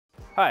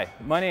Hi,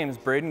 my name is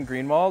Braden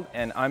Greenwald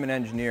and I'm an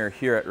engineer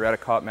here at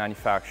Redekop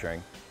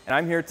Manufacturing, and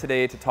I'm here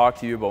today to talk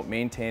to you about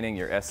maintaining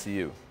your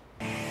SCU.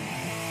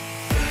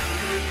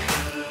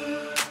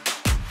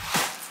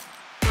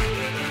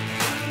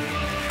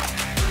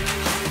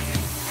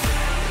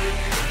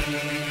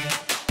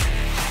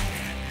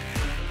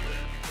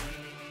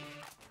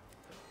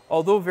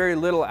 Although very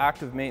little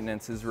active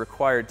maintenance is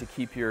required to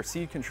keep your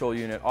seed control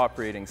unit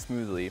operating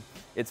smoothly,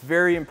 it's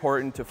very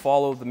important to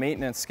follow the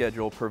maintenance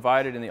schedule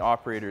provided in the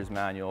operator's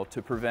manual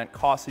to prevent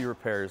costly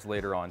repairs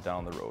later on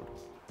down the road.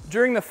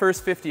 During the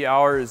first 50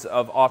 hours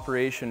of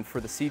operation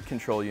for the seed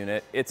control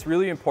unit, it's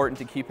really important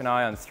to keep an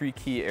eye on three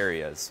key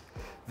areas.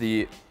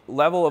 The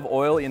level of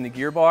oil in the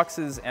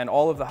gearboxes and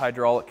all of the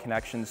hydraulic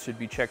connections should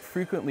be checked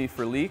frequently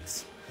for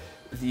leaks.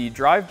 The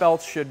drive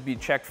belts should be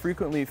checked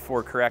frequently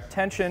for correct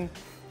tension,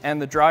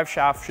 and the drive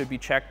shaft should be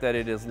checked that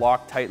it is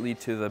locked tightly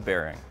to the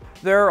bearing.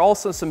 There are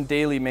also some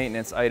daily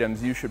maintenance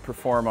items you should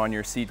perform on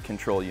your seed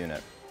control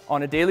unit.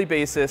 On a daily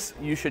basis,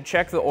 you should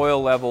check the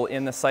oil level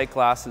in the sight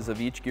glasses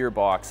of each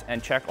gearbox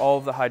and check all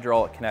of the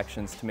hydraulic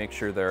connections to make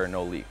sure there are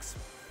no leaks.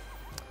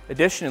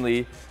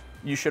 Additionally,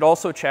 you should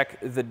also check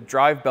the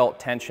drive belt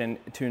tension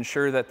to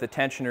ensure that the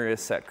tensioner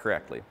is set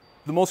correctly.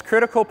 The most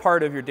critical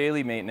part of your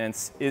daily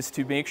maintenance is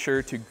to make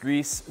sure to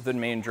grease the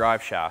main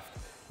drive shaft.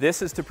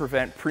 This is to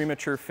prevent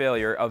premature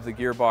failure of the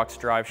gearbox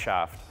drive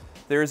shaft.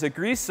 There is a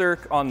grease zerk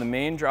on the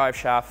main drive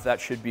shaft that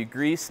should be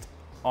greased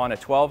on a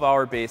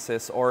 12-hour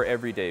basis or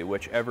every day,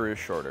 whichever is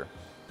shorter.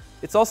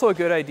 It's also a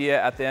good idea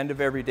at the end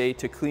of every day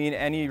to clean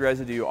any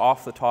residue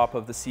off the top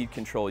of the seed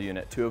control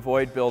unit to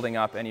avoid building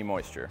up any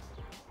moisture.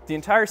 The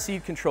entire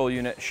seed control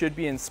unit should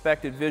be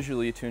inspected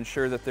visually to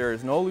ensure that there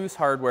is no loose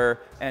hardware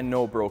and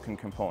no broken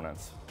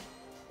components.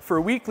 For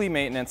weekly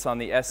maintenance on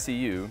the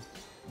SCU,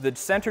 the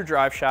center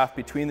drive shaft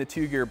between the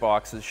two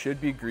gearboxes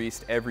should be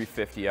greased every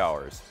 50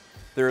 hours.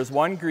 There is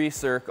one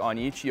grease zerk on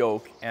each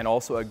yoke and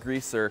also a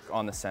grease zerk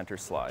on the center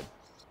slide.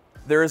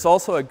 There is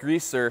also a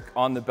grease zerk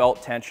on the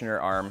belt tensioner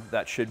arm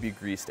that should be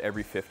greased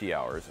every 50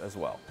 hours as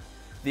well.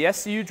 The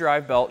SCU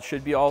drive belt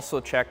should be also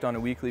checked on a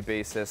weekly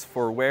basis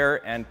for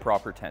wear and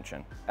proper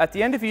tension. At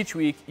the end of each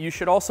week, you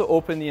should also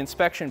open the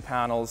inspection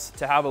panels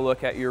to have a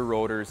look at your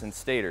rotors and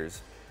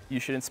stators. You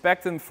should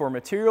inspect them for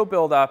material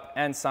buildup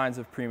and signs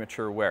of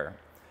premature wear.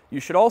 You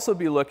should also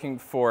be looking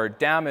for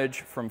damage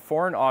from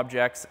foreign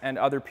objects and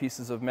other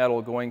pieces of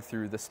metal going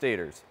through the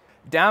stators.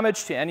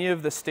 Damage to any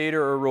of the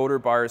stator or rotor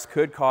bars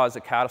could cause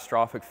a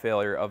catastrophic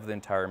failure of the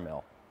entire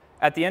mill.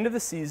 At the end of the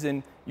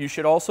season, you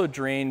should also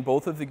drain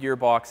both of the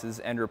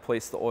gearboxes and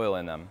replace the oil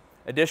in them.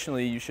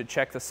 Additionally, you should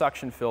check the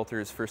suction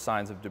filters for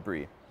signs of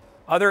debris.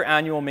 Other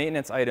annual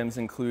maintenance items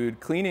include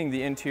cleaning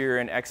the interior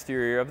and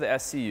exterior of the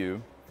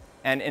SCU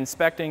and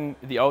inspecting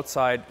the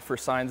outside for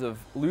signs of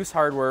loose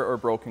hardware or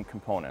broken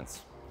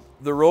components.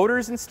 The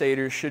rotors and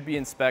stators should be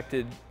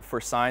inspected for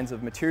signs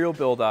of material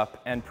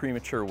buildup and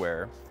premature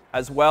wear,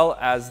 as well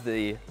as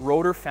the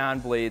rotor fan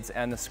blades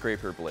and the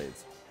scraper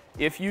blades.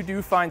 If you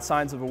do find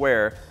signs of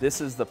wear,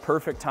 this is the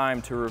perfect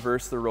time to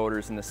reverse the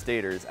rotors and the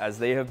stators, as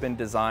they have been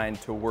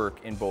designed to work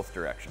in both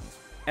directions.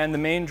 And the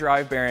main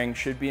drive bearing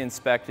should be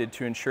inspected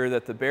to ensure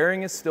that the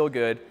bearing is still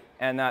good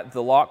and that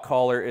the lock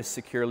collar is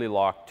securely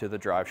locked to the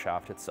drive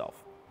shaft itself.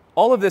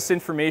 All of this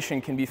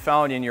information can be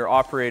found in your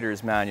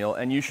operator's manual,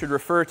 and you should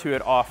refer to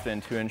it often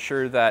to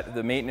ensure that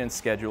the maintenance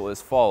schedule is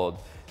followed.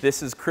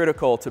 This is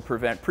critical to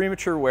prevent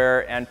premature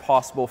wear and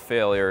possible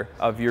failure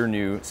of your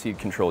new seed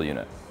control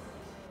unit.